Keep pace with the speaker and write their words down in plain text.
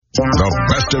The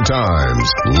Best of Times,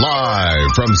 live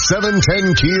from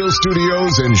 710 Keel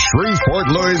Studios in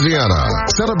Shreveport, Louisiana,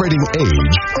 celebrating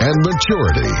age and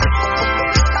maturity.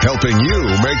 Helping you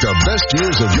make the best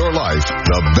years of your life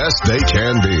the best they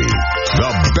can be.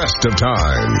 The Best of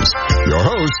Times. Your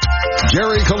host,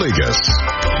 Gary Calligas.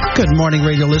 Good morning,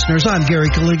 radio listeners. I'm Gary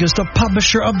Calligas, the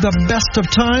publisher of The Best of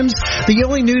Times, the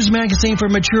only news magazine for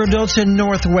mature adults in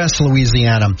Northwest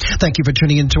Louisiana. Thank you for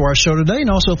tuning into our show today,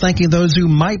 and also thanking those who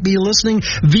might be listening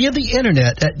via the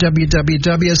internet at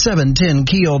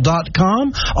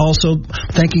www.710keel.com. Also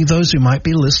thanking those who might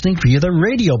be listening via the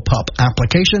Radio Pup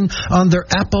application on their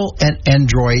Apple and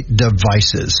Android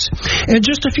devices. In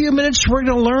just a few minutes, we're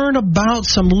going to learn about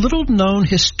some little-known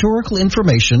historical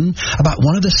information about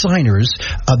one of the signers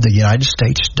of the United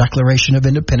States Declaration of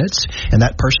Independence, and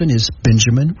that person is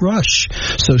Benjamin Rush.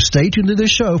 So stay tuned to the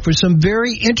show for some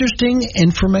very interesting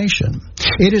information.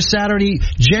 It is Saturday,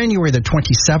 January the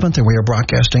 27th, and we are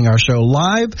broadcasting our show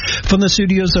live from the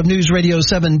studios of News Radio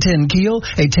 710 Keel,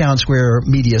 a Town Square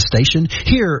media station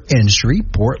here in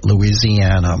Shreveport,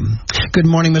 Louisiana. Good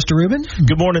morning, Mr. Rubin.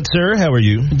 Good morning, sir. How are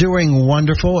you? Doing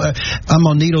wonderful. I'm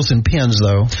on needles and pins,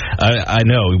 though. I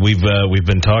know. We've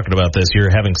been talking about this.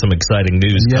 You're having some exciting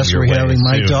news. Yes, we're having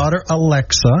my daughter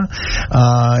Alexa,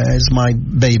 as my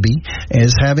baby,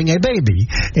 is having a baby,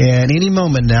 and any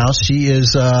moment now she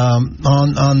is on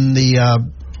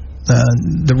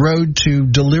the road to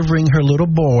delivering her little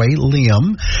boy,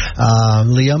 Liam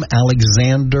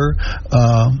Alexander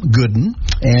Gooden,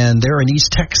 and they're in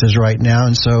East Texas right now.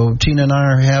 And so Tina and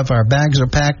I our bags are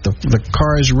packed, the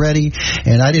car is ready,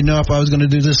 and I didn't know if I was going to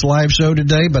do this live show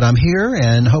today, but I'm here,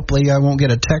 and hopefully I won't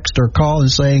get a text or call and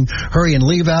saying hurry and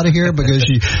leave out of here, because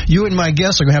you and my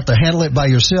guests are going to have to handle it by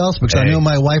yourselves, because I know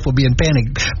my wife will be in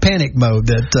panic mode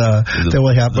that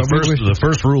will happen. The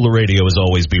first rule of radio is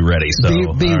always be ready.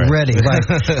 So be ready, right?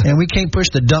 And we can't push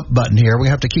the dump button here. We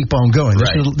have to keep on going.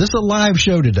 This is a live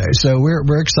show today, so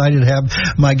we're excited to have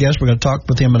my guest. We're going to talk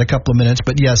with him in a couple of minutes.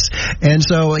 But yes, and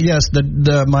so yes,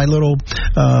 my little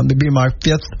to be my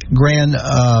fifth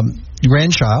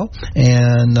grandchild,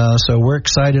 and so we're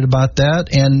excited about that.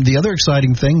 And the other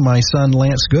exciting thing, my son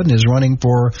Lance Gooden is running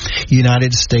for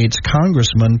United States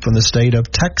Congressman from the state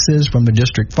of Texas, from the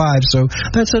District 5, so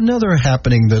that's another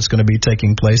happening that's going to be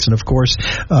taking place. And of course,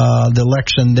 the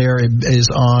election there is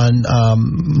on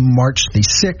March the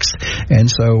 6th, and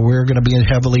so we're going to be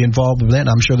heavily involved with that.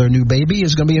 I'm sure their new baby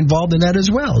is going to be involved in that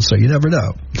as well, so you never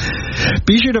know.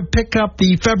 Be sure to pick up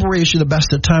the February issue of The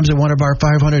Best of Times at one of our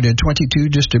 522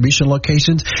 distribution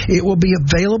locations. It will be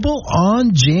available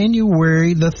on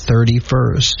January the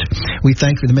 31st. We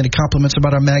thank you for the many compliments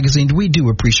about our magazine. We do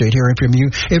appreciate hearing from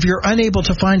you. If you're unable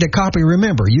to find a copy,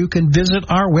 remember, you can visit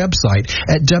our website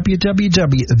at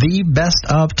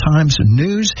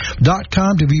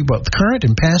www.thebestoftimesnews.com to view both current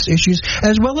and past issues,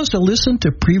 as well as to listen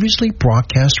to previously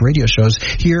broadcast radio shows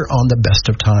here on The Best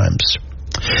of Times.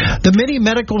 The mini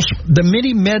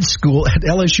med school at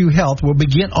LSU Health will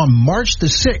begin on March the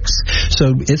 6th.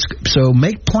 So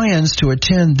make plans to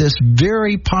attend this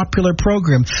very popular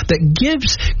program that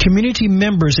gives community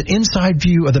members an inside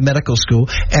view of the medical school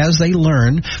as they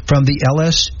learn from the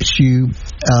LSU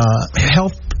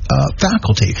Health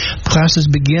faculty. Classes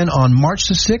begin on March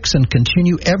the 6th and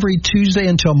continue every Tuesday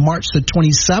until March the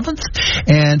 27th.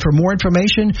 And for more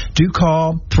information, do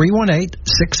call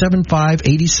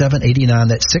 318-675-8789.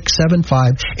 That's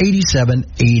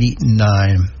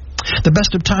 675-8789. The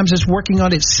Best of Times is working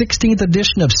on its 16th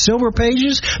edition of Silver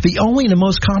Pages, the only and the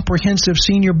most comprehensive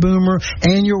senior boomer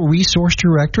annual resource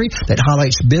directory that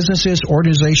highlights businesses,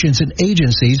 organizations, and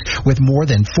agencies with more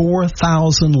than 4,000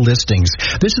 listings.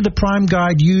 This is the prime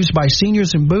guide used by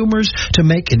seniors and boomers to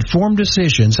make informed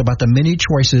decisions about the many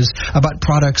choices about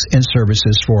products and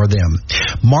services for them.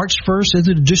 March 1st is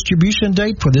the distribution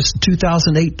date for this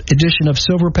 2008 edition of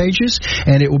Silver Pages,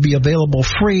 and it will be available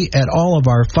free at all of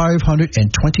our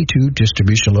 522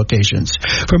 distribution locations.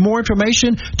 For more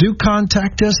information, do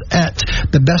contact us at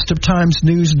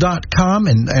thebestoftimesnews.com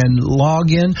and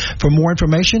log in for more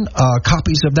information.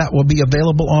 Copies of that will be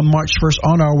available on March 1st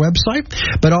on our website,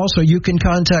 but also you can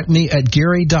contact me at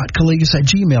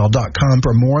gary.calligas@gmail.com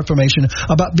for more information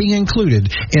about being included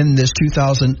in this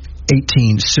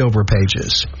 2018 Silver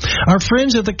Pages. Our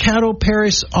friends at the Caddo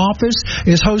Parish office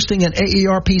is hosting an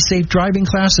AARP Safe Driving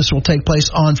class. This will take place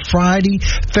on Friday,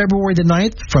 February the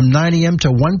 9th from 9 a.m.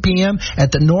 to 1 p.m.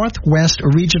 at the Northwest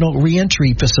Regional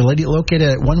Reentry Facility located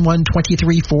at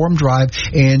 1123 Forum Drive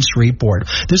in Shreveport.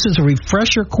 This is a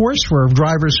refresher course for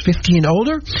drivers 50 and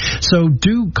older, so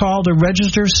do call to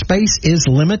register. Space is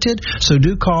limited, so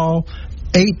do call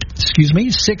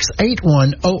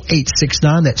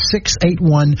 681-0869. That's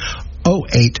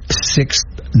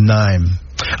 681-0869.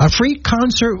 A free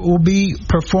concert will be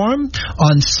performed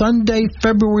on Sunday,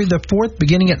 February the 4th,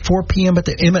 beginning at 4 p.m. at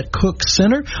the Emmett Cook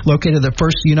Center, located at the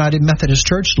First United Methodist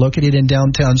Church, located in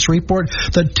downtown Shreveport.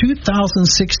 The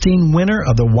 2016 winner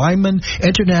of the Wyman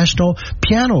International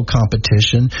Piano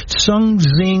Competition, Sung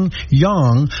Zing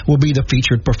Yang, will be the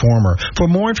featured performer. For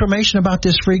more information about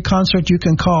this free concert, you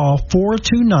can call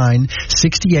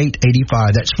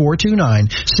 429-6885. That's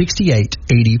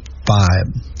 429-6885.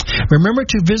 Remember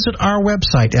to visit our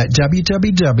website at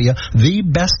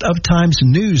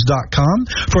www.thebestoftimesnews.com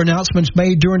for announcements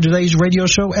made during today's radio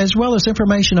show, as well as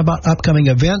information about upcoming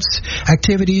events,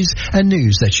 activities, and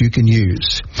news that you can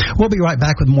use. We'll be right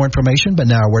back with more information, but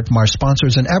now a word from our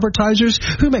sponsors and advertisers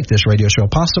who make this radio show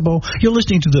possible. You're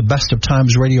listening to the Best of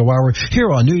Times Radio Hour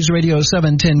here on News Radio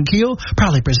 710 Keel,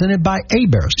 proudly presented by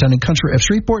Heberts Town & Country of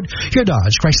Shreveport, your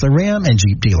Dodge, Chrysler, Ram, and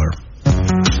Jeep dealer.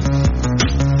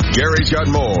 Gary's got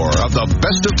more of the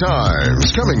Best of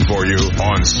Times coming for you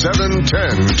on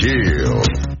 710 Keel.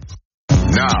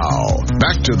 Now,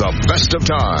 back to the Best of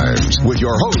Times with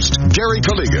your host, Gary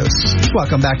Calligas.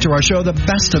 Welcome back to our show, the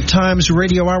Best of Times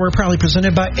Radio Hour, proudly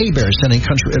presented by Heberts Town &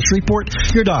 Country of Shreveport,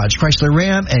 your Dodge, Chrysler,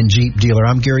 Ram, and Jeep dealer.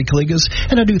 I'm Gary Calligas,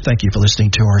 and I do thank you for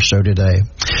listening to our show today.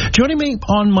 Joining me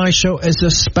on my show as a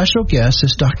special guest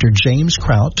is Dr. James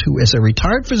Kraut, who is a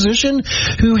retired physician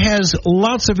who has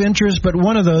lots of interests, but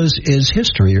one of those is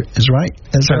history, is right?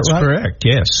 That's right? Correct,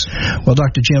 yes. Well,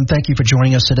 Dr. Jim, thank you for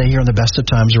joining us today here on the Best of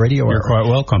Times Radio Hour. You're quite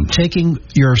welcome. Taking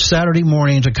your Saturday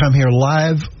morning to come here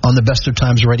live on the Best of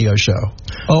Times radio show.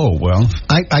 Oh, well.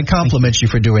 I compliment you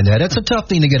for doing that. It's a tough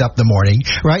thing to get up in the morning,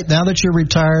 right? Now that you're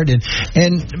retired, and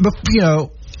you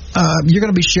know, you're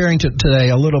going to be sharing today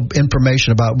a little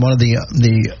information about one of the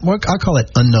what I call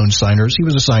it unknown signers. He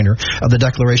was a signer of the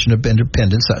Declaration of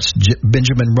Independence. That's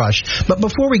Benjamin Rush. But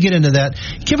before we get into that,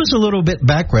 give us a little bit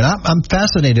background. I'm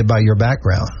fascinated by your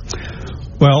background.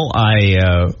 Well,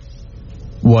 I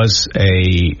was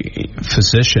a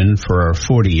physician for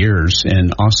 40 years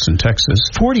in Austin, Texas.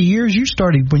 40 years? You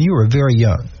started when you were very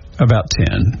young. About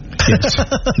 10. Yes.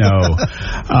 No.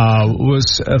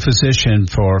 Was a physician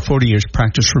for 40 years,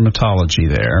 practiced rheumatology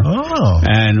there. Oh.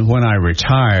 And when I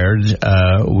retired,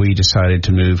 we decided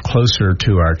to move closer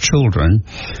to our children,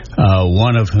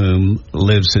 one of whom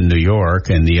lives in New York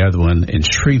and the other one in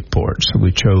Shreveport. So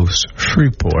we chose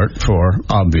Shreveport for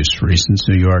obvious reasons.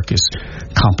 New York is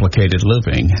complicated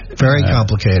living. Very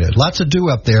complicated. Lots to do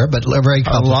up there, but very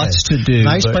complicated. Lots to do.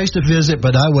 Nice place to visit,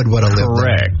 but I would want to live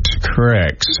there.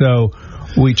 Correct. So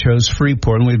we chose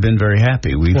Freeport, and we've been very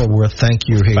happy. We've thank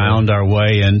you here. Found our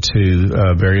way into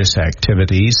various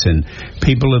activities, and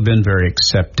people have been very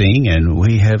accepting, and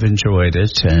we have enjoyed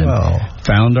it and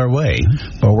found our way.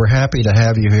 Well, we're happy to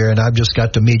have you here, and I've just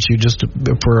got to meet you just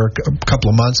for a couple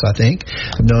of months, I think.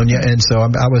 I've known you, and so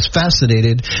I was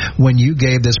fascinated when you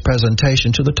gave this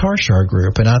presentation to the Tarshar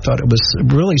group, and I thought it was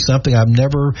really something I've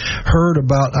never heard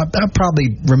about. I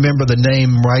probably remember the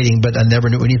name writing, but I never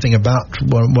knew anything about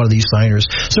one of these signers.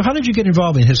 So how did you get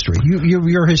involved in history?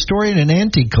 You're a historian and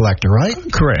antique collector, right?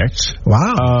 Correct.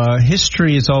 Wow.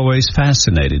 History has always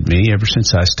fascinated me ever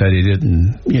since I studied it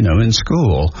in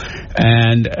school.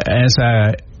 And as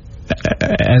I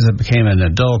became an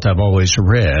adult, I've always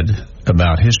read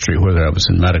about history, whether I was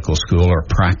in medical school or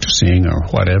practicing or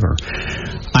whatever.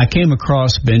 I came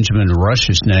across Benjamin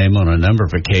Rush's name on a number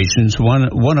of occasions,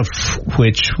 one of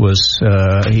which was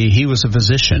he was a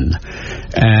physician.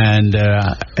 And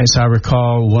as I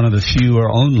recall, one of the few or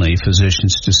only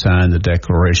physicians to sign the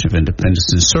Declaration of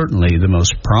Independence, and certainly the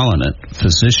most prominent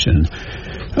physician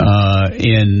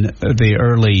in the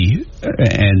early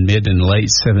and mid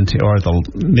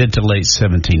to late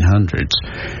 1700s.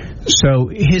 So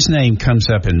his name comes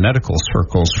up in medical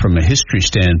circles from a history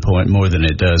standpoint more than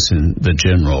it does in the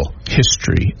general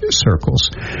history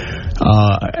circles.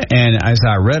 And as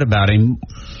I read about him,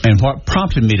 and what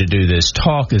prompted me to do this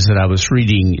talk is that I was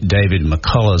reading David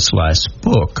McCullough's last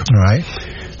book, right,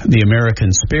 The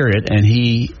American Spirit, and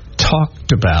he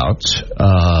talked about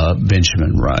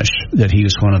Benjamin Rush, that he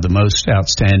was one of the most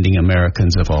outstanding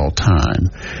Americans of all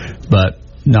time, but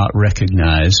not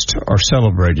recognized or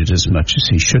celebrated as much as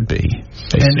he should be.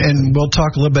 And we'll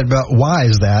talk a little bit about why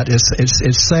is that.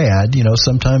 It's sad,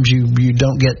 sometimes you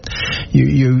don't get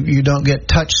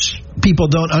touched people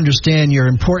don't understand your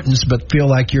importance but feel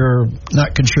like you're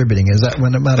not contributing. Is that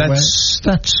one about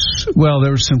well,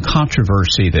 there was some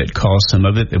controversy that caused some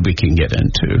of it that we can get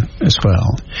into as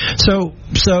well. So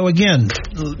again,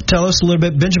 tell us a little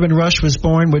bit. Benjamin Rush was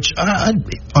born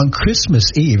on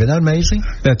Christmas Eve. Isn't that amazing?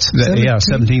 That's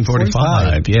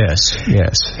 1745. Yes.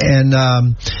 And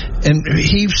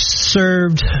he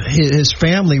served. His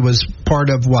family was part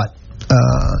of what?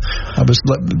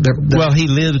 Well, he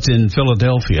lived in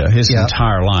Philadelphia his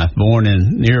entire life. Born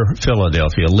near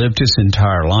Philadelphia, lived his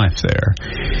entire life there.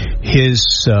 His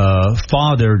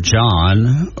father,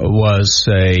 John, was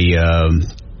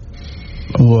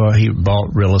he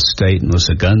bought real estate and was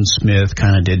a gunsmith.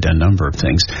 Kind of did a number of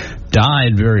things.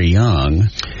 Died very young.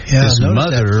 Yeah, his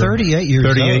mother, 38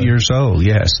 years old.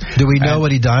 Yes. Do we know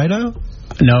what he died of?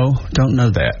 No, don't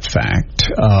know that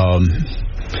fact.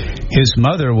 His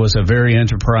mother was a very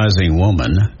enterprising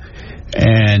woman,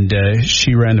 and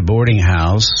she ran a boarding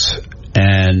house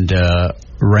and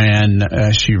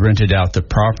she rented out the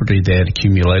property they had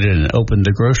accumulated and opened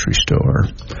a grocery store.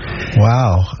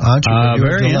 Wow.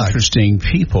 Very interesting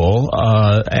people.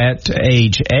 At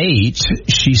age 8,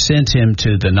 she sent him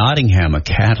to the Nottingham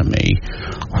Academy,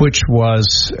 which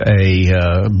was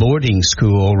a boarding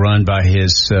school run by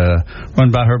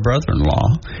her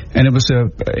brother-in-law, and it was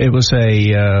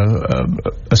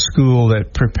a school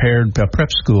that prepared a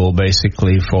prep school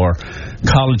basically for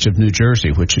College of New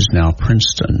Jersey, which is now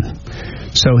Princeton.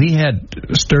 So he had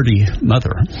a sturdy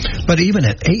mother. But even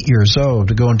at 8 years old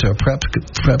to go into a prep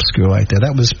school like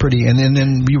that was pretty. And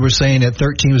then you were saying at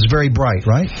 13 he was very bright,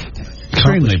 right?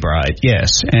 Extremely bright,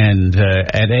 yes. And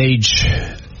at age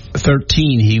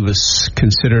 13 he was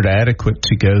considered adequate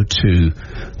to go to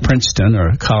Princeton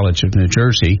or College of New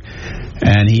Jersey.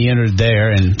 And he entered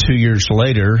there, and 2 years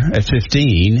later, at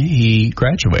 15, he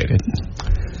graduated.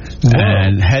 Whoa.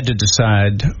 And had to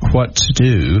decide what to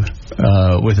do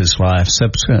with his life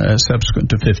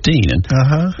subsequent to 15. And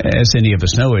as any of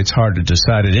us know, it's hard to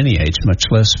decide at any age, much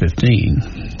less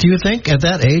 15. Do you think at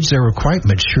that age they were quite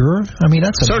mature? I mean,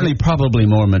 that's certainly probably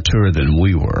more mature than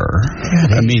we were.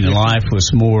 Yeah, I mean, life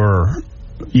was more,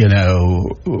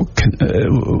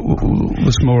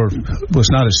 was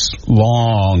not as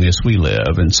long as we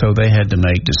live, and so they had to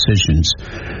make decisions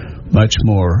much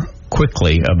more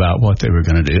quickly about what they were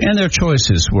going to do, and their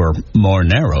choices were more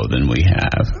narrow than we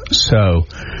have. So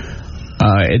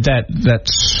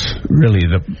that's really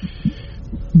the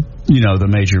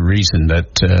major reason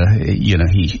that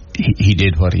he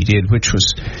did what he did, which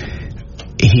was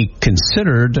he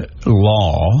considered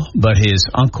law, but his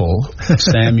uncle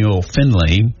Samuel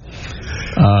Finley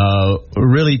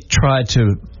really tried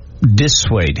to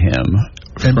dissuade him.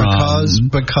 And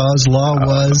because law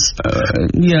was...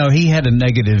 he had a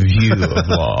negative view of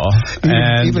law.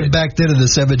 even back then in the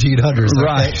 1700s.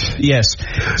 Right, okay? Yes.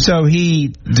 So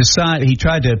he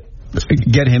tried to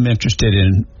get him interested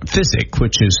in physics,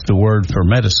 which is the word for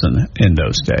medicine in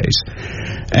those days.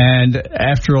 And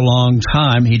after a long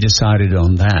time, he decided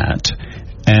on that.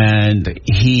 And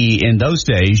in those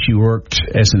days, you worked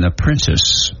as an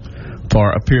apprentice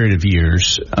for a period of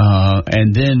years,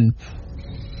 and then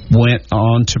went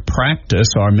on to practice,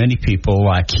 or many people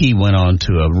like he went on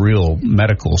to a real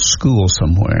medical school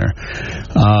somewhere.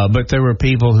 But there were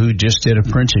people who just did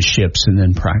apprenticeships and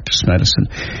then practiced medicine.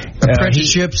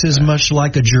 Apprenticeships is much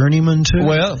like a journeyman too?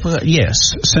 Well,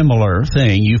 yes, similar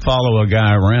thing. You follow a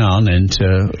guy around and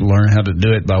to learn how to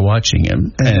do it by watching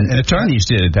him. And attorneys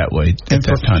did it that way at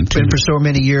that time too. And for so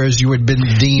many years you had been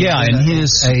deemed... Yeah, in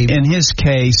his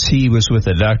case, he was with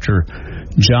a Dr.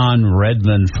 John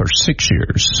Redmond for 6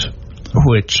 years,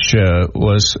 which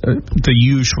was the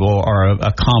usual or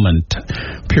a common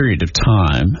period of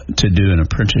time to do an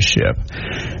apprenticeship.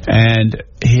 And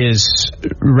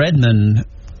Redmond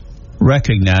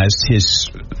recognized his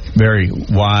very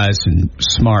wise and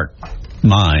smart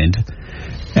mind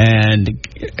and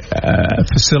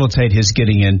facilitate his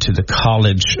getting into the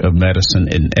College of Medicine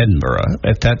in Edinburgh.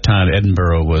 At that time,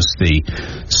 Edinburgh was the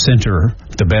center,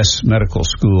 the best medical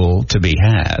school to be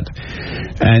had.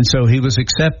 And so he was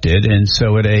accepted, and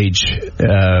so at age,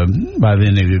 by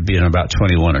then he would be in about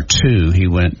 21 or 2, he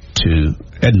went to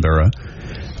Edinburgh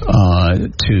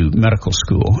to medical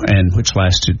school, and which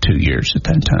lasted 2 years at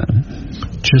that time.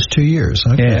 Just 2 years.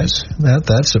 Okay. Yes,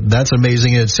 that's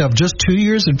amazing in itself. Just 2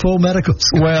 years in full medical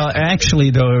school. Well,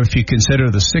 actually, though, if you consider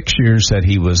the 6 years that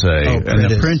he was an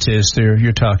apprentice,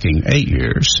 you're talking 8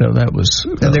 years. So that was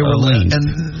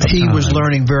he was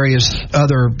learning various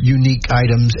other unique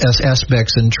items,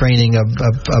 aspects, and training of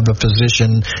a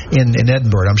physician in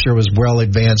Edinburgh. I'm sure it was well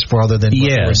advanced farther than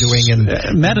what they were doing in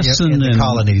medicine in the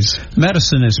colonies.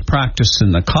 Medicine as practiced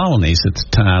in the colonies at the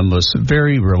time was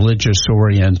very religious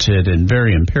oriented and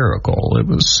very empirical. It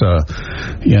was, a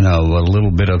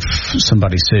little bit of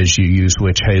somebody says you use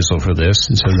witch hazel for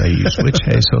this, and so they use witch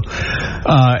hazel.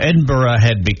 Edinburgh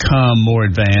had become more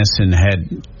advanced and had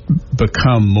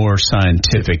become more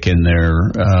scientific in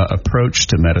their approach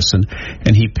to medicine,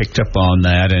 and he picked up on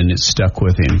that, and it stuck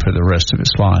with him for the rest of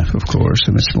his life, of course,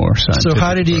 a much more scientific. So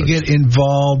how did he get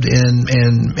involved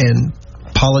in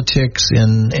politics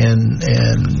and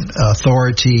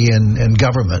authority and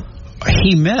government?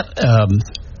 He met a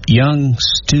young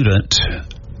student,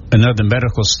 another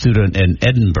medical student in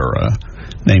Edinburgh,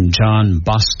 named John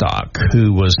Bostock,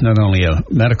 who was not only a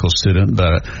medical student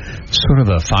but sort of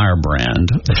a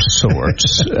firebrand of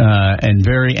sorts, and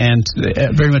very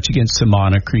much against the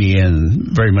monarchy and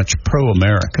very much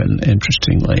pro-American,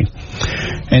 interestingly.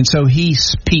 And so he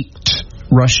piqued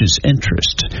Rush's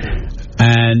interest,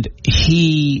 and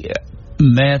he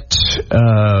met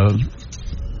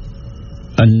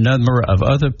a number of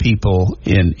other people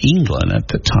in England at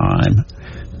the time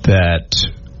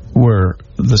that were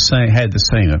had the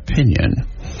same opinion.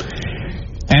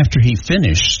 After he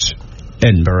finished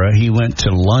Edinburgh, he went to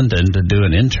London to do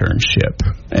an internship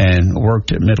and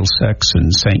worked at Middlesex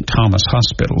and St. Thomas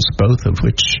hospitals, both of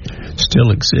which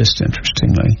still exist,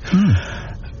 interestingly.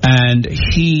 And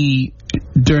he,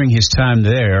 during his time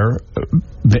there,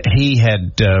 he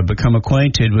had become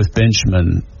acquainted with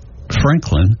Benjamin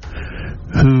Franklin,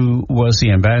 who was the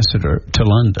ambassador to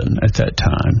London at that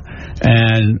time.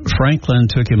 And Franklin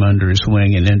took him under his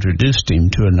wing and introduced him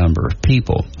to a number of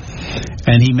people.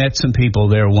 And he met some people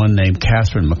there, one named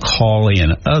Catherine Macaulay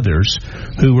and others,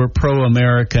 who were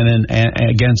pro-American and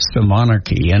against the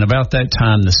monarchy. And about that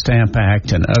time, the Stamp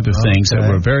Act and other things that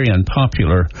were very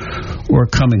unpopular were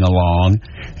coming along.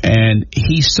 And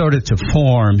he started to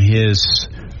form his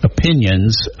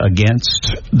opinions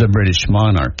against the British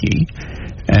monarchy.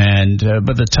 And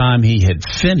by the time he had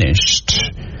finished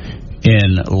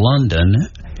in London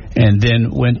and then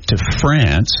went to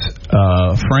France,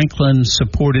 Franklin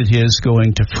supported his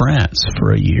going to France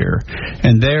for a year.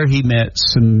 And there he met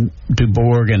some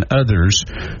Dubourg and others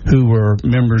who were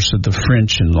members of the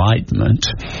French Enlightenment,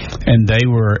 and they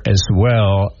were as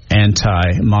well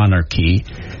anti-monarchy.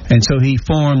 And so he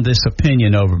formed this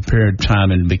opinion over a period of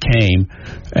time and became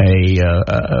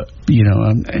an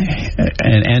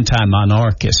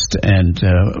anti-monarchist, and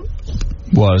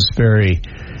was very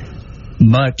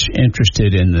much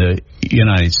interested in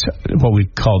what we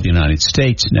call the United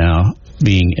States now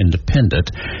being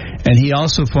independent. And he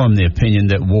also formed the opinion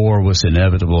that war was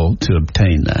inevitable to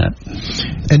obtain that.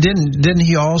 And didn't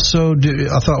he also do,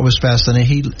 I thought it was fascinating,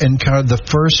 he encountered the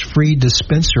first free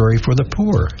dispensary for the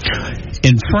poor.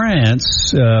 In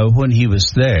France, when he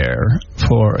was there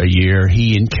for a year,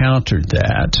 he encountered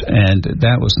that, and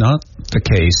that was not the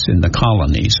case in the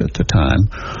colonies at the time,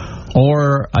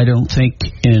 or I don't think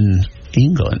in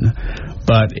England.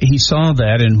 But he saw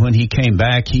that, and when he came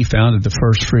back, he founded the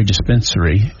first free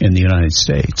dispensary in the United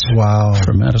States. Wow.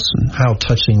 For medicine. How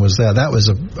touching was that? That was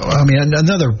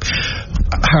another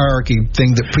hierarchy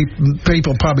thing that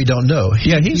people probably don't know.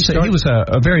 Yeah, he was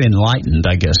a very enlightened,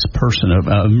 I guess, person,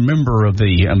 a member of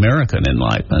the American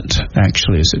Enlightenment,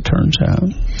 actually, as it turns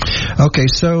out. Okay,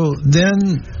 so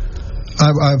then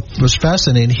I was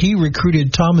fascinated. He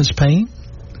recruited Thomas Paine?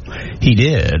 He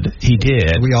did.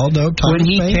 We all know Thomas When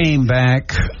he Paine? came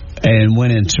back and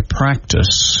went into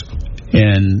practice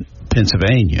in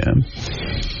Pennsylvania,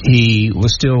 he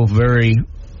was still very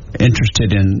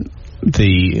interested in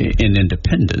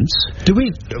independence.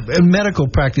 In medical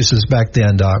practices back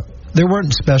then, Doc, there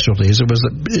weren't specialties. Was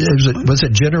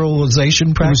it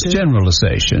generalization practice? It was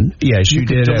generalization. Yes, you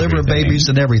did deliver everything. babies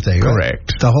and everything.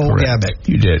 Correct. Right? The whole Correct. gamut.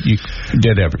 You did. You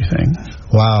did everything.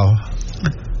 Wow.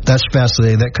 That's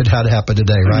fascinating. That could happen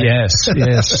today, right? Yes. It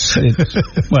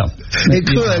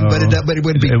could, but it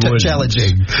would be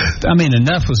challenging. I mean,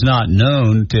 enough was not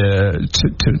known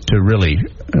to really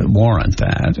warrant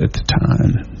that at the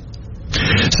time.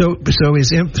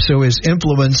 So his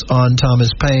influence on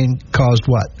Thomas Paine caused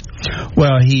what?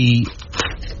 Well, he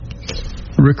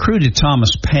recruited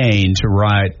Thomas Paine to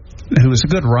write, who was a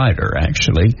good writer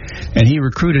actually, and he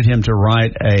recruited him to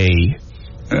write a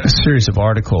series of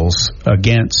articles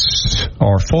against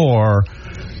or for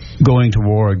going to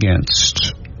war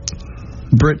against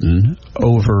Britain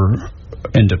over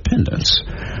independence.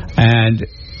 And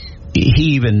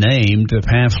he even named the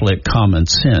pamphlet Common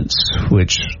Sense,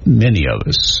 which many of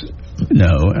us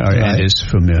know and is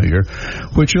familiar,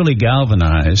 which really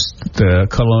galvanized the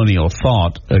colonial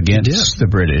thought against the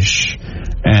British,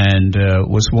 and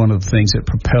was one of the things that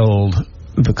propelled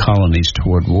the colonies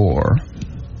toward war.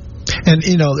 And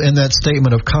and that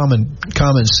statement of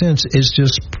common sense is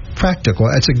just practical.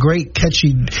 It's a great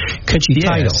catchy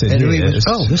title. And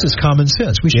this is common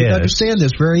sense. We should understand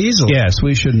this very easily. Yes,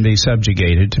 we shouldn't be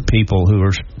subjugated to people who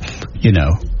are,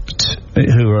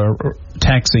 who are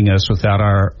taxing us without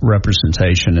our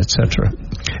representation, etc.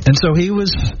 And so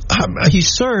he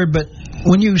served, but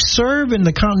when you serve in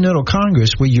the Continental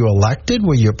Congress, were you elected?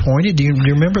 Were you appointed? Do you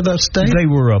remember those states? They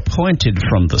were appointed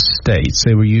from the states.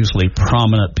 They were usually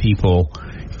prominent people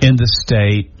in the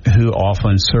state who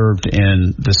often served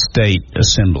in the state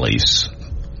assemblies.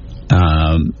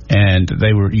 And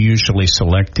they were usually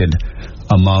selected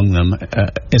among them.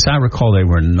 As I recall, they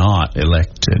were not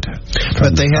elected.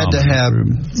 But they had to have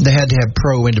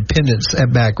pro-independence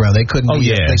background. They couldn't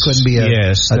be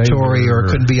a Tory or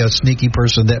couldn't be a sneaky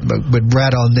person that would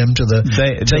rat on them to the.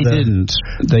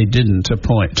 They didn't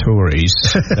appoint Tories.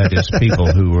 That is, people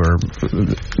who were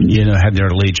had their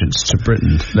allegiance to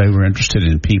Britain. They were interested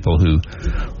in people who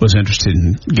was interested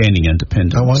in gaining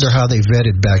independence. I wonder how they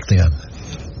vetted back then.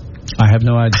 I have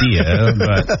no idea,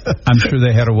 but I'm sure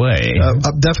they had a way.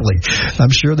 Definitely. I'm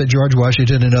sure that George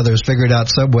Washington and others figured out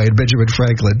some way, and Benjamin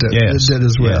Franklin did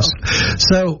as well. Yes.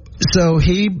 So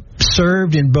he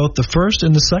served in both the first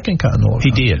and the second Continental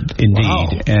Congress. He did, indeed. Wow.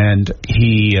 And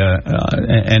he,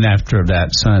 and after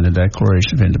that, signed the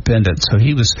Declaration of Independence. So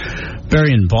he was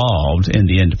very involved in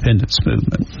the independence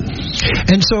movement.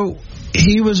 And so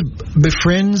he was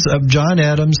friends of John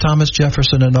Adams, Thomas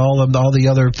Jefferson, and all the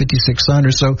other 56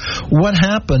 signers. So what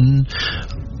happened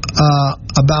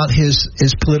about his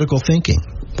political thinking?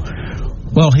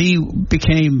 Well, he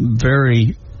became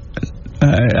very,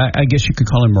 I guess you could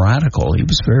call him radical. He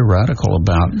was very radical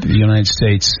about the United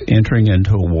States entering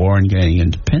into a war and gaining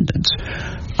independence.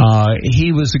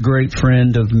 He was a great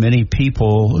friend of many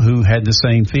people who had the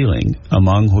same feeling,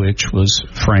 among which was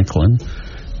Franklin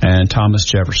and Thomas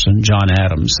Jefferson, John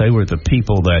Adams. They were the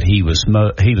people that he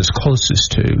was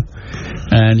closest to.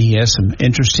 And he has some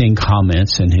interesting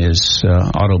comments in his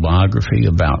autobiography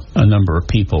about a number of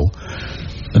people,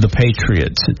 the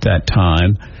Patriots at that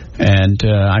time. And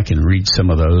I can read some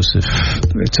of those if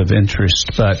it's of interest.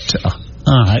 But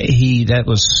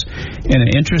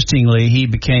interestingly, he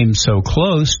became so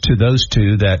close to those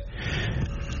two that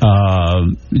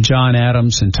John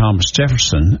Adams and Thomas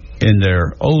Jefferson, in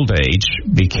their old age,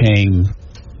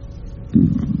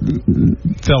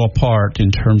 fell apart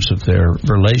in terms of their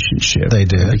relationship. They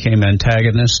did. They became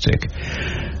antagonistic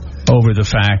over the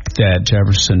fact that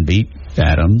Jefferson beat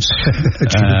Adams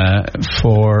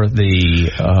for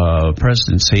the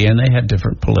presidency, and they had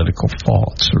different political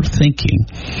thoughts or thinking.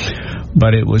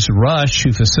 But it was Rush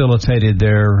who facilitated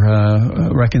their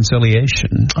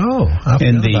reconciliation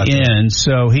in the end.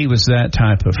 So he was that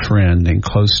type of friend and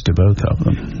close to both of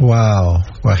them. Wow.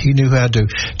 Well, he knew how to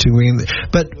win.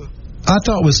 But I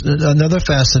thought was another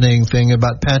fascinating thing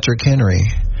about Patrick Henry,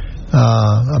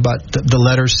 about the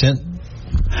letter sent,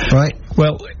 right?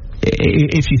 Well,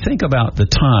 if you think about the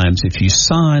times, if you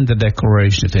signed the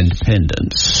Declaration of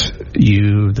Independence,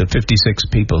 the 56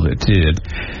 people that did,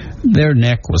 their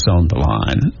neck was on the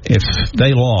line. If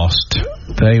they lost,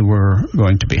 they were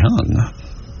going to be hung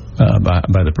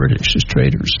by the British as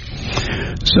traitors.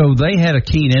 So they had a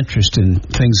keen interest in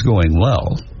things going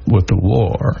well with the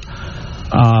war.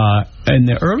 In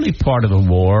the early part of the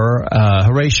war,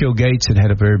 Horatio Gates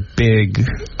had a very big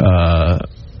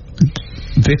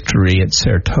victory at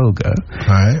Saratoga,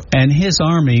 right. And his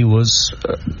army was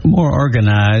more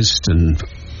organized than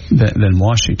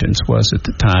Washington's was at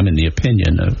the time, in the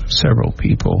opinion of several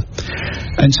people.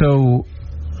 And so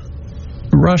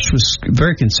Rush was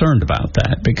very concerned about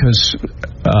that because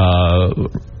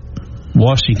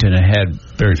Washington had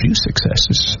very few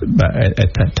successes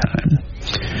at that time.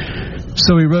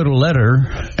 So he wrote a letter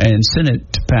and sent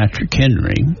it to Patrick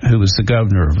Henry, who was the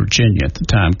governor of Virginia at the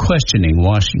time, questioning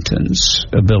Washington's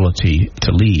ability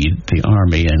to lead the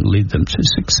army and lead them to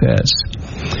success.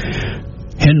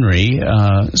 Henry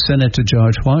sent it to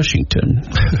George Washington.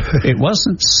 It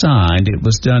wasn't signed. It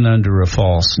was done under a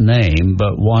false name,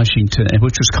 but Washington,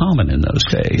 which was common in those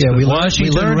days. Yeah, we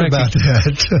learned about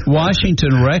that.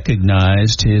 Washington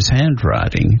recognized his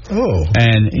handwriting,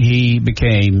 and they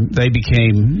became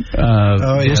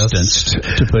distanced,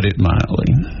 to put it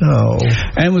mildly.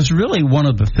 And it was really one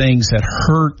of the things that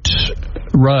hurt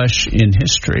Rush in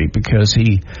history, because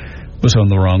he was on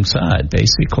the wrong side,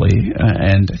 basically.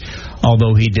 And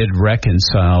although he did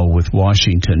reconcile with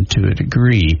Washington to a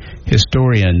degree,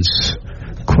 historians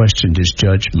questioned his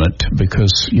judgment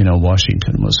because,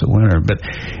 Washington was the winner. But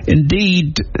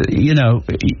indeed,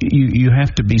 you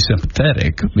have to be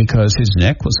sympathetic because his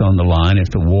neck was on the line. If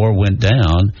the war went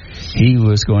down, he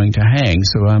was going to hang.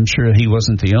 So I'm sure he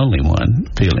wasn't the only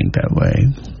one feeling that way.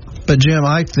 But Jim,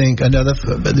 I think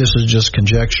this is just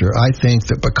conjecture. I think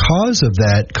that because of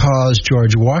that caused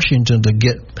George Washington to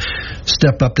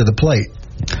step up to the plate.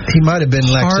 He might have been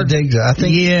lackadaisical. I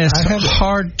think. Yes,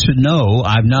 hard to know.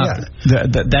 I'm not. Yeah.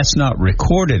 That's not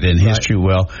recorded in history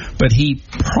well. But he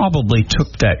probably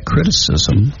took that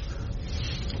criticism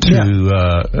to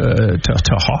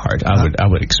heart. I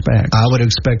would expect. I would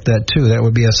expect that too. That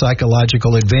would be a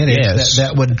psychological advantage. Yes.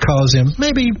 That would cause him.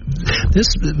 Maybe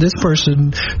this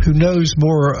person who knows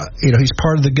more. He's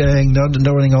part of the gang,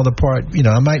 knowing all the part.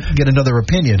 I might get another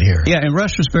opinion here. Yeah, and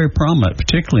Rush was very prominent,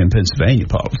 particularly in Pennsylvania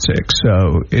politics.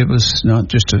 So it was not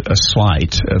just a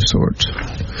slight of sorts.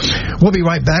 We'll be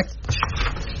right back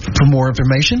for more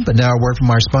information, but now a word from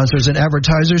our sponsors and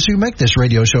advertisers who make this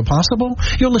radio show possible.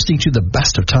 You're listening to the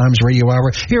Best of Times Radio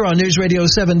Hour here on News Radio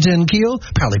 710 Keel,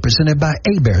 proudly presented by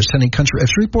Bears Town & Country of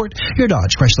Shreveport, your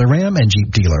Dodge, Chrysler, Ram, and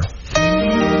Jeep dealer.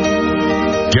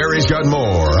 Gary's got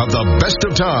more of the Best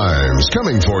of Times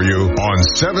coming for you on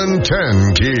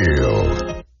 710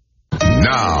 Keel.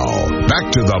 Now,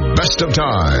 back to the Best of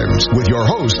Times with your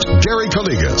host, Gary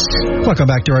Calligas. Welcome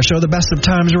back to our show, the Best of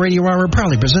Times Radio Hour,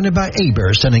 proudly presented by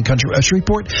Bears Town & Country of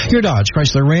Shreveport, your Dodge,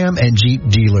 Chrysler, Ram, and Jeep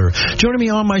dealer. Joining me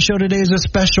on my show today as a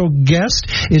special guest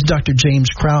is Dr. James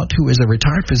Kraut, who is a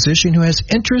retired physician who has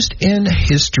interest in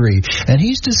history. And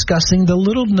he's discussing the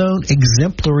little-known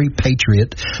exemplary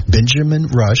patriot, Benjamin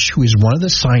Rush, who is one of the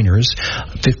signers,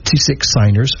 56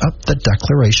 signers, of the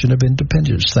Declaration of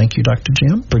Independence. Thank you, Dr.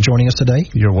 Jim, for joining us today.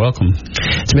 You're welcome.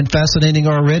 It's been fascinating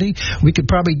already. We could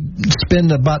probably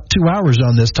spend about 2 hours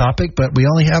on this topic, but we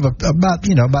only have about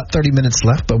 30 minutes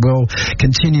left. But we'll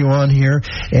continue on here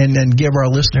and give our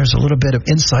listeners a little bit of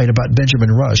insight about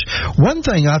Benjamin Rush. One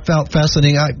thing I found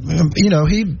fascinating,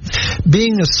 he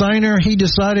being a signer, he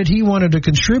decided he wanted to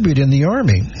contribute in the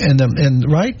Army,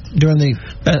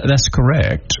 That's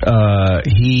correct.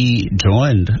 He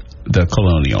joined the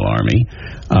Colonial Army,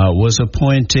 was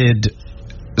appointed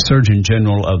Surgeon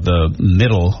General of the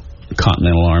Middle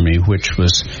Continental Army,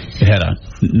 it had a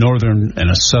northern and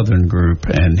a southern group,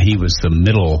 and he was the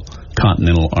Middle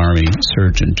Continental Army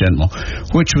Surgeon General,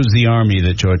 which was the army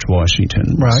that George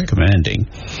Washington was commanding.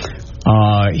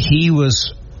 He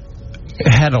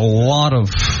had a lot of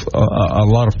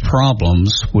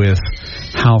problems with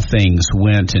how things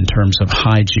went in terms of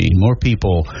hygiene. More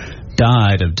people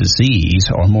died of disease,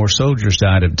 or more soldiers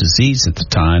died of disease at the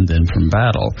time than from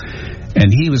battle. And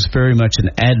he was very much an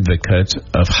advocate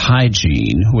of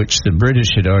hygiene, which the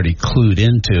British had already clued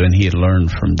into, and he had learned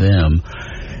from them.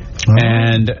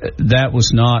 And that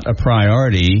was not a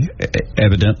priority,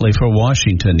 evidently, for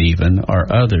Washington even,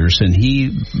 or others. And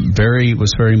he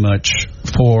was very much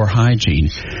for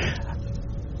hygiene.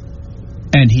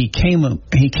 And he came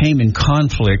in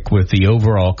conflict with the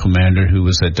overall commander, who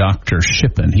was a Dr.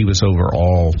 Shippen. He was over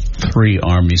all three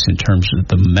armies in terms of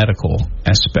the medical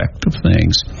aspect of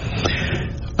things.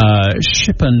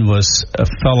 Shippen was a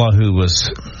fellow who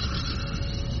was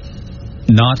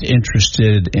not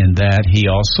interested in that. He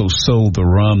also sold the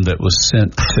rum that was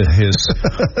sent to his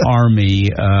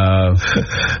army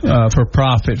for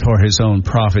profit, for his own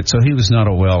profit. So he was not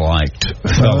a well-liked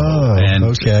fellow.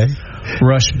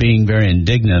 Rush, being very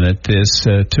indignant at this,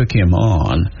 took him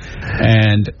on.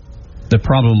 And the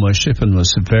problem was Shippen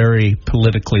was very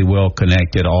politically well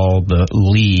connected. All the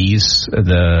Lees,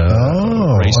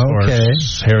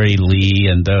 racehorse, Harry Lee,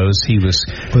 and those he was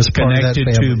connected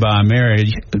to by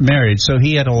marriage. So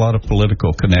he had a lot of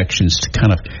political connections to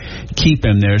kind of keep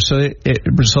him there. So it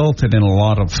resulted in a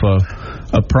lot of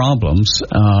problems.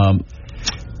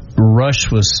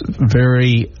 Rush was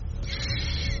very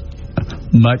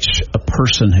much a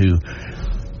person who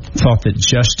thought that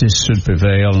justice should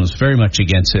prevail and was very much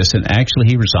against this, and actually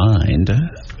he resigned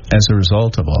as a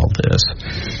result of all this.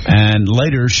 And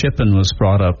later Shippen was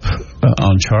brought up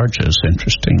on charges,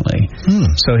 interestingly.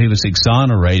 So he was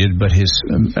exonerated, but his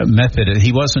method,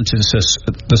 he wasn't just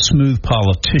the smooth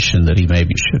politician that he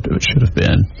maybe should have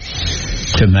been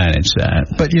to manage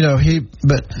that. But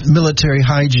military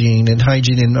hygiene and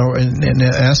hygiene in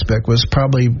aspect was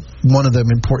probably one of the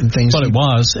important things. Well, it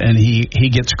was, and he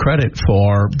gets credit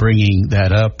for bringing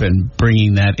that up and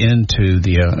bringing that into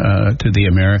the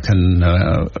American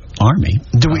Army.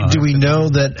 Do we know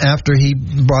that after he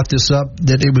brought this up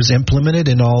that it was implemented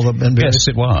in all the? Yes,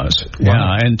 it was. Wow.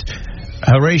 Yeah, and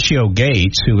Horatio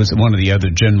Gates, who was one of the other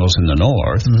generals in the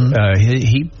North,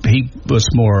 he was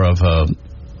more of a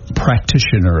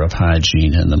practitioner of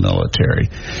hygiene in the military,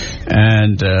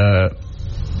 and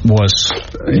it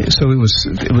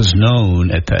was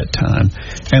known at that time,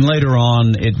 and later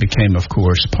on it became, of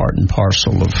course, part and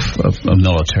parcel of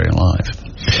military life.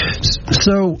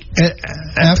 So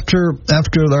after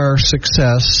our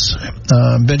success,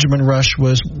 Benjamin Rush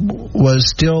was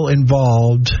still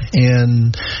involved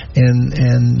in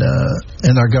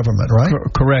our government, right?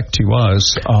 Correct, he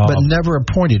was, but never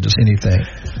appointed as anything.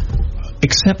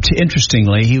 Except,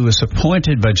 interestingly, he was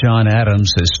appointed by John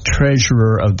Adams as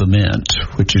Treasurer of the Mint,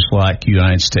 which is like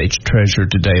United States Treasurer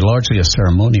today, largely a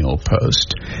ceremonial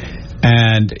post.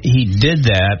 And he did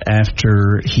that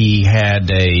after he had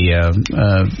a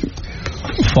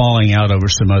falling out over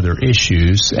some other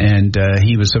issues, and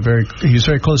he was very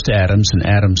close to Adams, and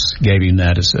Adams gave him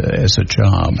that as a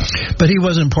job. But he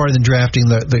wasn't part of the drafting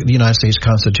the United States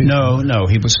Constitution. No,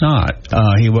 he was not.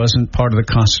 He wasn't part of the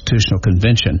Constitutional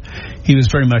Convention. He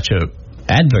was very much a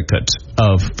advocate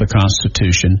of the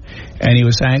Constitution, and he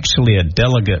was actually a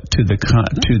delegate to the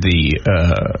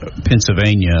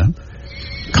Pennsylvania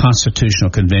Constitutional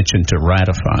Convention to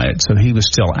ratify it, so he was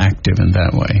still active in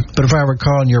that way. But if I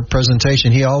recall in your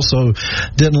presentation, he also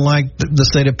didn't like the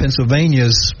state of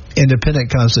Pennsylvania's independent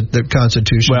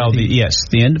constitution. Well, the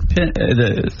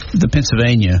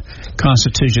Pennsylvania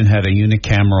Constitution had a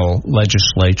unicameral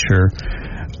legislature,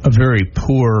 a very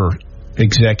poor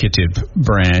executive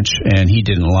branch, and he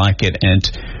didn't like it, and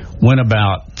went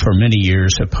about for many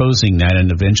years opposing that, and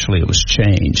eventually it was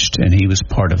changed, and he was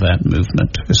part of that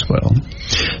movement as well.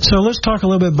 So let's talk a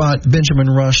little bit about Benjamin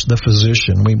Rush, the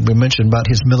physician. We mentioned about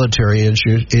his military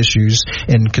issues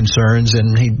and concerns,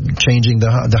 and he changing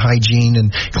the hygiene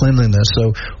and cleanliness.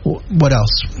 So what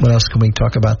else? What else can we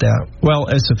talk about that?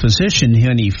 Well, as a physician,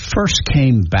 when he first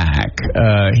came back,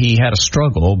 he had a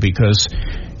struggle because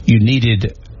you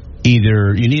needed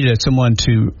someone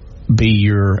to be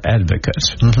your advocate.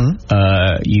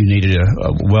 Mm-hmm. You needed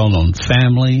a well-known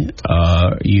family.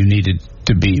 You needed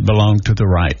to belong to the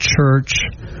right church,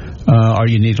 or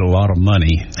you needed a lot of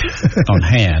money on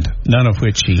hand, none of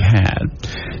which he had.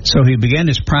 So he began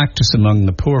his practice among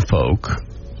the poor folk,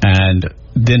 and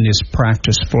then his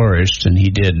practice flourished, and he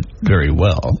did very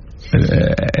well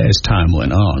as time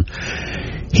went on.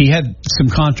 He had some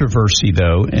controversy,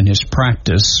 though, in his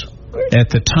practice. At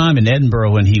the time in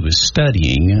Edinburgh when he was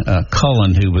studying,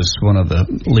 Cullen, who was one of the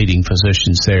leading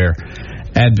physicians there,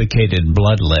 advocated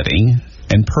bloodletting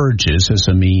and purges as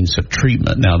a means of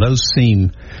treatment. Now, those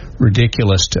seem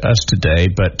ridiculous to us today,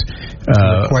 but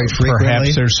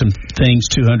perhaps there's some things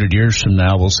 200 years from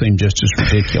now will seem just as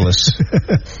ridiculous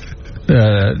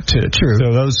to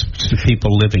those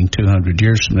people living 200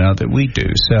 years from now that we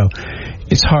do. So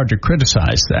it's hard to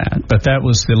criticize that, but that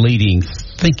was the leading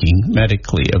thinking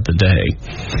medically of the day.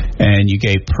 And you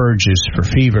gave purges for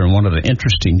fever, and one of the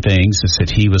interesting things is that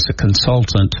he was a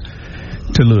consultant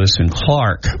to Lewis and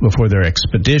Clark before their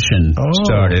expedition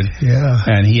started. Yeah.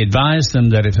 And he advised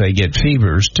them that if they get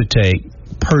fevers to take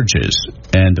purges,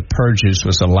 and the purges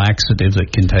was a laxative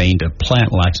that contained a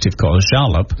plant laxative called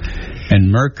jalap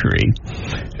and mercury.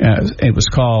 It was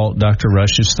called Dr.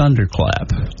 Rush's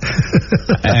thunderclap.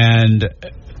 And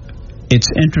it's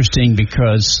interesting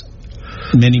because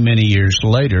many years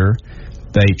later,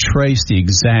 they traced the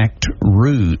exact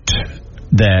route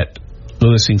that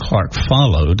Lewis and Clark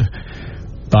followed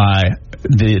by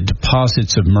the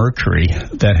deposits of mercury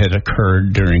that had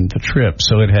occurred during the trip.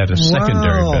 So it had a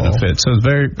secondary benefit. So it's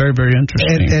very, very, very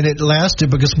interesting. And it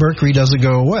lasted because mercury doesn't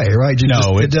go away, right?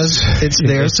 It's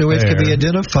there, so it can be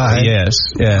identified. Yes.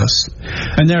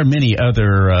 And there are many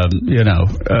other,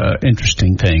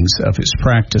 interesting things of his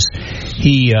practice.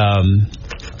 He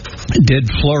did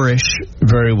flourish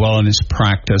very well in his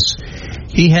practice.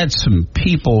 He had some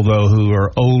people, though, who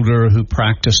are older, who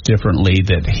practiced differently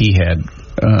that he had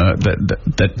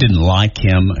that didn't like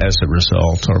him as a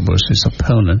result, or was his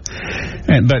opponent.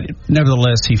 But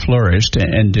nevertheless, he flourished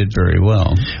and did very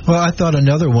well. Well, I thought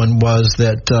another one was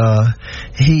that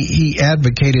he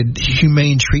advocated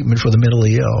humane treatment for the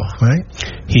mentally ill, right?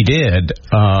 He did.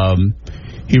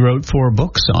 He wrote 4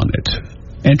 books on it.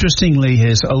 Interestingly,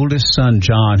 his oldest son,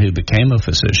 John, who became a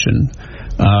physician,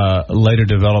 later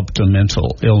developed a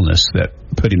mental illness that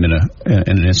put him in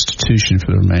an institution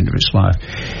for the remainder of his life.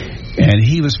 And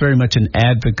he was very much an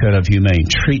advocate of humane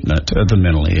treatment of the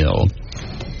mentally ill,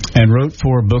 and wrote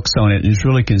 4 books on it, and is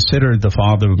really considered the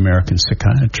father of American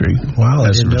psychiatry. Wow,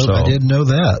 I didn't know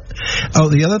that. Oh,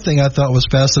 the other thing I thought was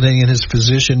fascinating in his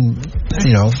physician,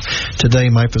 today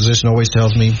my physician always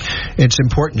tells me it's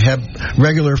important to have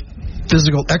regular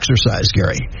physical exercise,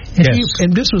 Gary. And, yes.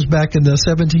 and this was back in the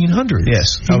 1700s.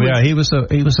 Yes. He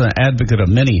was an advocate of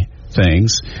many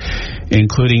things,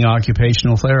 including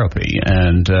occupational therapy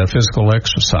and physical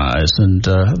exercise and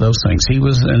those things. He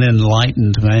was an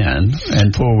enlightened man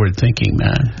and forward-thinking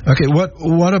man. Okay,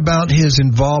 what about his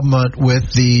involvement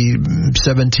with the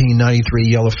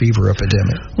 1793 yellow fever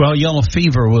epidemic? Well, yellow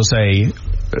fever was a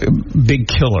big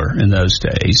killer in those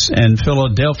days, and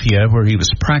Philadelphia, where he was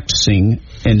practicing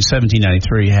in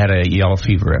 1793, had a yellow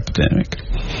fever epidemic.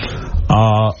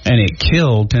 And it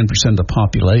killed 10% of the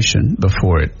population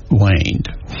before it waned.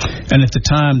 And at the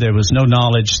time, there was no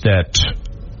knowledge that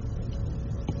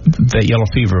yellow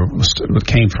fever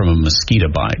came from a mosquito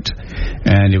bite,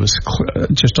 and it was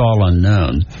just all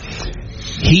unknown.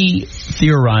 He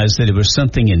theorized that it was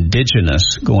something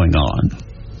indigenous going on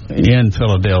in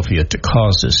Philadelphia to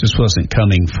cause this. This wasn't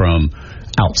coming from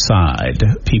outside,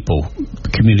 people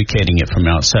communicating it from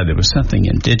outside. There was something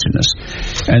indigenous,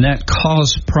 and that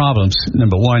caused problems.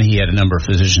 Number one, he had a number of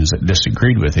physicians that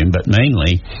disagreed with him, but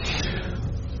mainly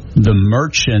the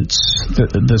merchants.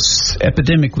 This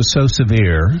epidemic was so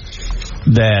severe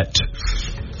that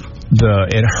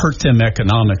it hurt them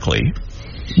economically.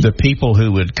 The people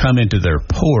who would come into their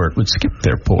port would skip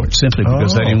their port simply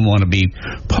because they didn't want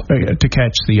to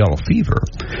catch the yellow fever,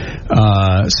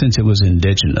 since it was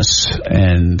indigenous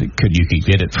and you could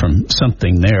get it from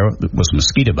something there that was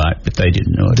mosquito bite, but they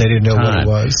didn't know it. They didn't know what it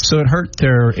was. So it hurt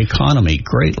their economy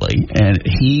greatly, and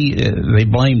they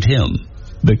blamed him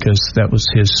because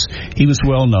he was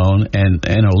well known and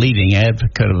a leading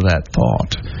advocate of that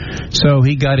thought. So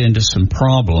he got into some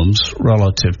problems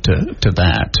relative to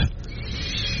that.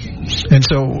 And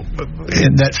so,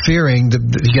 in that fearing,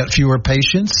 he got fewer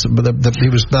patients. But he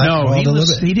was back. No,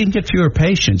 he didn't get fewer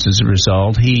patients as a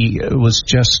result. He was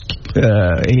just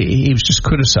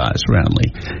criticized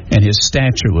roundly, and his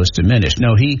stature was diminished.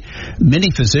 No, many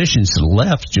physicians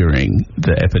left during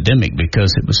the epidemic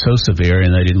because it was so severe,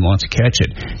 and they didn't want to catch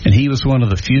it. And he was one of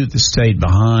the few that stayed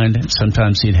behind.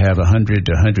 Sometimes he'd have 100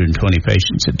 to 120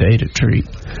 patients a day to treat.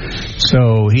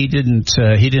 So he didn't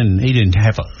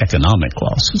have economic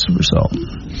loss as a result.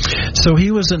 So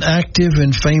he was an active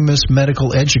and famous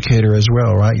medical educator as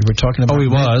well, right? You were talking about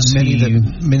many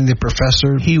of the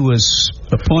professors. He was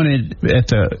appointed at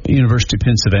the University of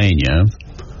Pennsylvania,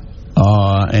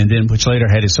 and then which later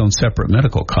had its own separate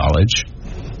medical college.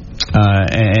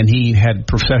 And he had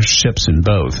professorships in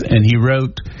both. And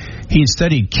he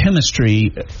studied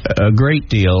chemistry a great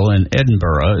deal in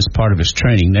Edinburgh as part of his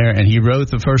training there, and he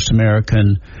wrote the first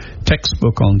American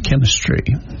textbook on chemistry.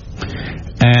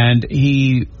 And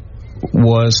he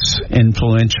was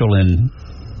influential in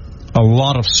a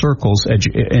lot of circles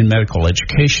in medical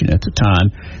education at the time,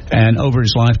 and over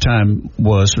his lifetime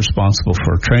was responsible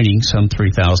for training some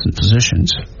 3,000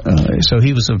 physicians. So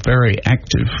he was a very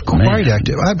active Quite man.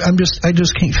 active. I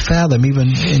just can't fathom,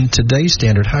 even in today's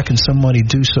standard, how can somebody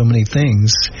do so many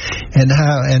things and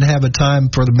have a time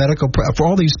for for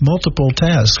all these multiple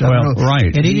tasks?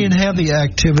 Right. And he didn't have the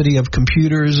activity of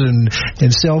computers and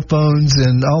cell phones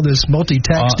and all this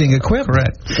multitasking equipment.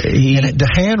 Correct. And to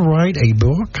handwrite a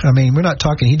book, we're not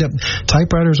talking.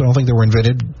 Typewriters, I don't think they were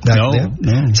invented back then.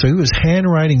 No. So he was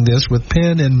handwriting this with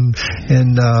pen and.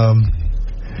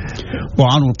 Well,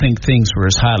 I don't think things were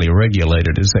as highly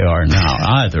regulated as they are now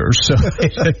either. So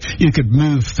you could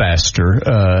move faster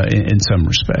in some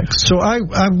respects. So I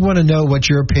want to know what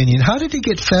your opinion. How did he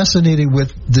get fascinated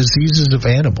with diseases of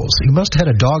animals? He must have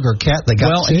had a dog or cat that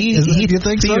got sick. Do you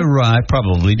think so? You're right.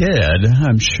 Probably did.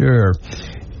 I'm sure.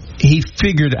 He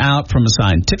figured out from a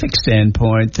scientific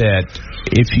standpoint that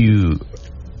if you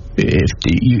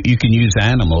can use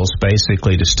animals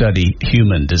basically to study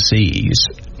human disease,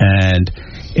 and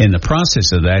in the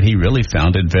process of that, he really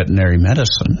founded veterinary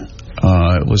medicine.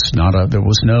 It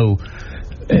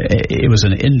was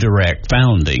an indirect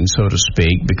founding, so to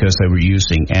speak, because they were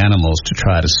using animals to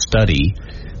try to study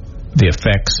the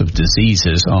effects of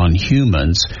diseases on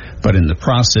humans, but in the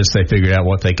process they figured out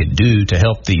what they could do to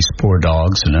help these poor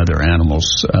dogs and other animals.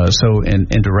 So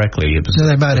indirectly it was... So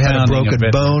they might have had a broken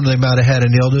bone, they might have had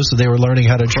an illness, so they were learning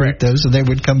how to treat those, and they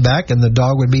would come back and the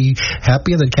dog would be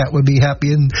happy and the cat would be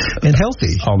happy and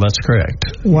healthy. Oh, that's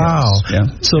correct. Wow. Yes.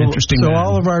 Yeah. So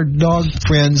all of our dog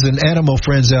friends and animal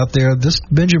friends out there, this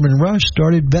Benjamin Rush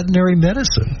started veterinary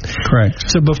medicine.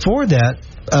 Correct. So before that,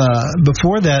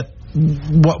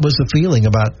 what was the feeling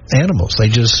about animals?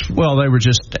 They were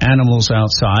just animals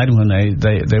outside. When they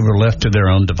were left to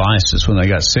their own devices. When they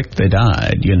got sick, they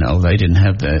died. They didn't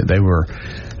have they were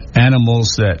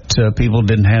animals that people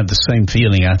didn't have the same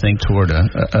feeling, I think, toward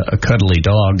a cuddly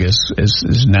dog as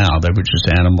now. They were just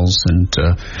animals, and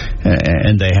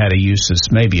they had a use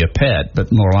as maybe a pet,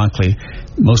 but more likely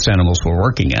most animals were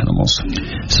working animals.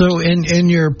 So in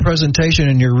your presentation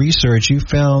and your research, you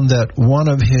found that one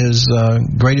of his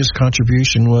greatest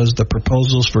contribution was the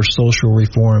proposals for social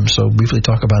reform. So briefly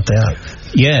talk about that.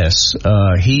 Yes,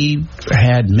 he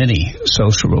had many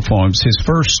social reforms. His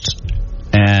first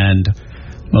and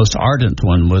most ardent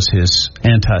one was his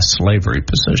anti-slavery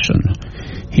position.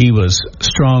 He was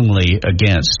strongly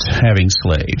against having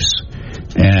slaves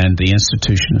and the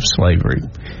institution of slavery.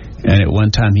 And at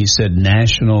one time he said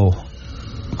national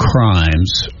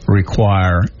crimes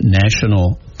require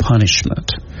national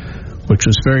punishment, which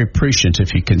was very prescient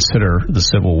if you consider the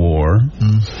Civil War,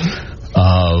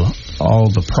 all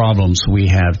the problems we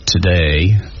have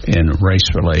today in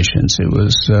race relations. It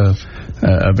was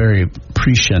a very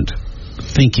prescient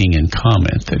thinking and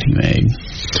comment that he made.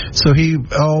 So he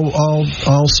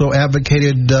also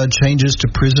advocated changes to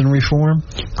prison reform?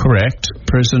 Correct.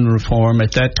 Prison reform.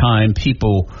 At that time,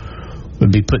 people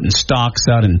would be putting stocks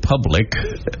out in public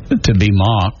to be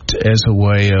mocked as a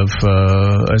way of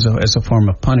as a form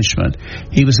of punishment.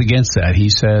 He was against that. He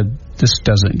said this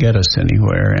doesn't get us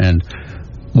anywhere, and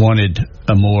wanted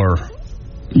a more,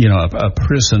 a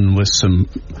prison with some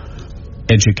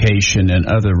education and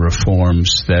other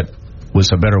reforms that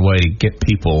was a better way to get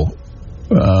people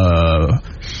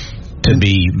to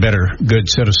be better, good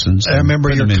citizens. I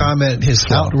remember your comment, his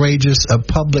outrageous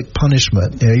public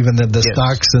punishment. Even the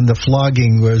stocks and the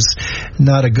flogging was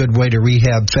not a good way to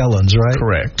rehab felons, right?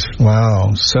 Correct.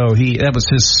 Wow. So that was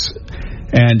his,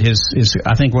 and his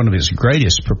I think one of his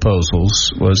greatest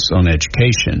proposals was on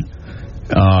education.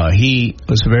 He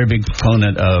was a very big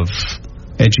proponent of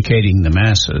educating the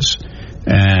masses,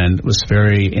 and was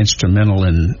very instrumental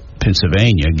in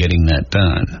Pennsylvania getting that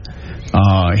done.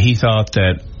 He thought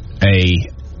that a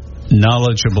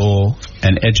knowledgeable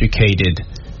and educated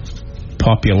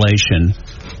population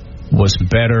was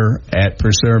better at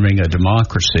preserving a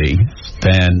democracy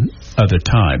than other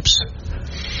types.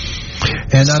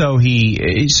 And so he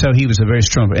was a very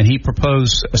strong, and he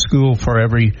proposed a school for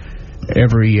every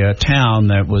town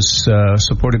that was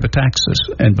supported by taxes,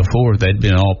 and before they'd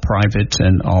been all private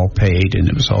and all paid, and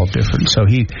it was all different. So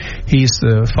he's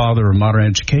the father of modern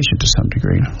education to some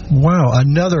degree. Wow,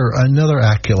 another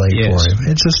accolade for him.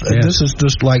 It's just this is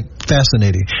just like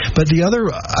fascinating. But the other,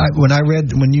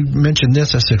 when you mentioned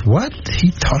this, I said, what? He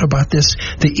thought about this,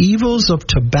 the evils of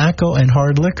tobacco and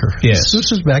hard liquor. Yes, this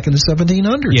was back in the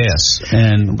 1700s. Yes,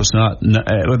 and was not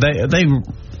they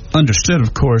understood,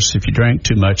 of course, if you drank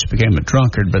too much, you became a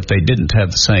drunkard, but they didn't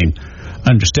have the same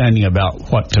understanding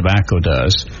about what tobacco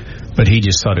does. But he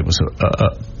just thought it was,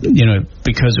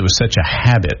 because it was such a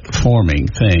habit-forming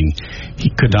thing, he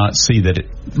could not see that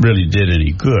it really did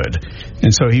any good.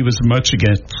 And so he was much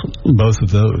against both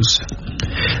of those.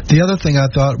 The other thing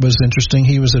I thought was interesting,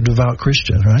 he was a devout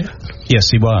Christian, right? Yes,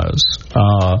 he was.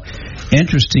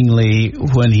 Interestingly,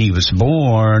 when he was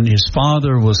born, his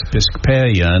father was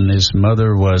Episcopalian, his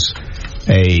mother was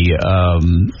a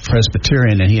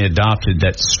Presbyterian, and he adopted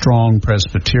that strong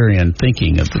Presbyterian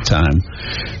thinking at the time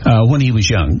when he was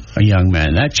a young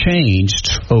man. That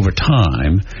changed over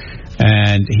time,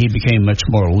 and he became much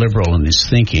more liberal in his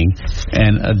thinking,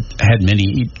 and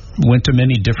he went to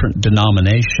many different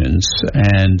denominations,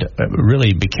 and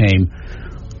really became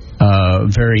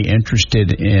very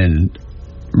interested in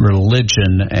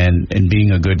religion and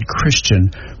being a good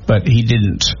Christian, but he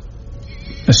didn't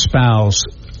espouse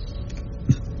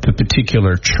the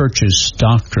particular church's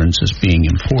doctrines as being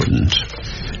important.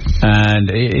 And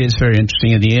it is very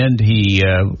interesting. In the end, he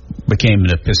became an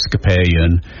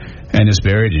Episcopalian and is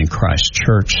buried in Christ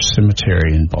Church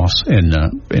Cemetery in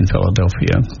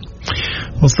Philadelphia.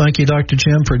 Well, thank you, Dr.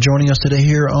 Jim, for joining us today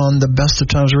here on the Best of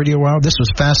Times Radio Hour. This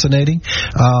was fascinating.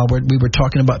 We were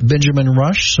talking about Benjamin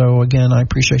Rush. So, again, I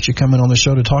appreciate you coming on the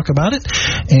show to talk about it.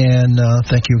 And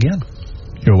thank you again.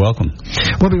 You're welcome.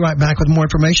 We'll be right back with more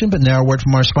information, but now a word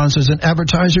from our sponsors and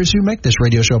advertisers who make this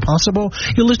radio show possible.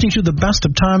 You're listening to the Best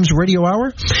of Times Radio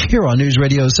Hour here on News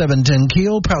Radio 710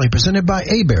 Keel, proudly presented by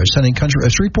A-Bears, Hunting Country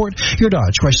of Shreveport, your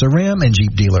Dodge, Chrysler, Ram, and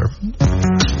Jeep dealer.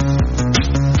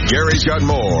 Gary's got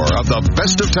more of the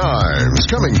Best of Times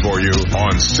coming for you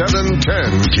on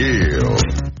 710 Keel.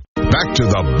 back to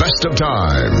the Best of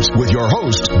Times with your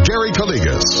host, Gary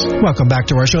Calligas. Welcome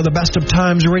back to our show, the Best of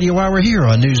Times Radio Hour, here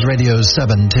on News Radio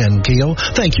 710 Keel.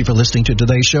 Thank you for listening to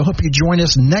today's show. Hope you join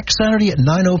us next Saturday at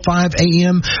 9:05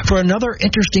 a.m. for another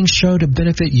interesting show to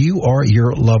benefit you or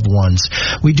your loved ones.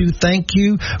 We do thank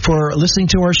you for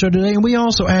listening to our show today, and we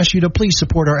also ask you to please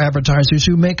support our advertisers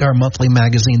who make our monthly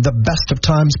magazine, The Best of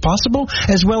Times, possible,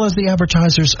 as well as the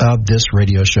advertisers of this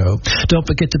radio show. Don't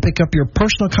forget to pick up your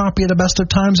personal copy of The Best of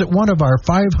Times at one of our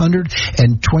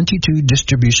 522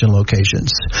 distribution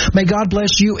locations. May God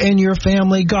bless you and your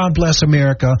family. God bless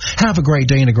America. Have a great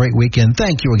day and a great weekend.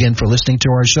 Thank you again for listening to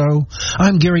our show.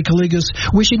 I'm Gary Calligas,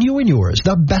 wishing you and yours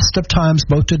the best of times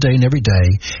both today and every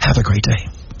day. Have a great day.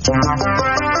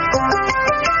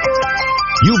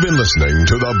 You've been listening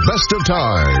to the Best of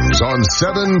Times on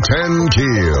 710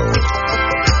 Keel.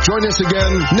 Join us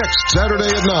again next Saturday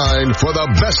at 9 for the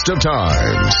Best of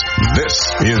Times. This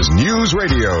is News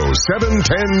Radio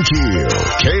 710 Keel,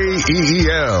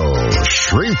 KEEL,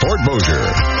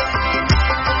 Shreveport-Bossier.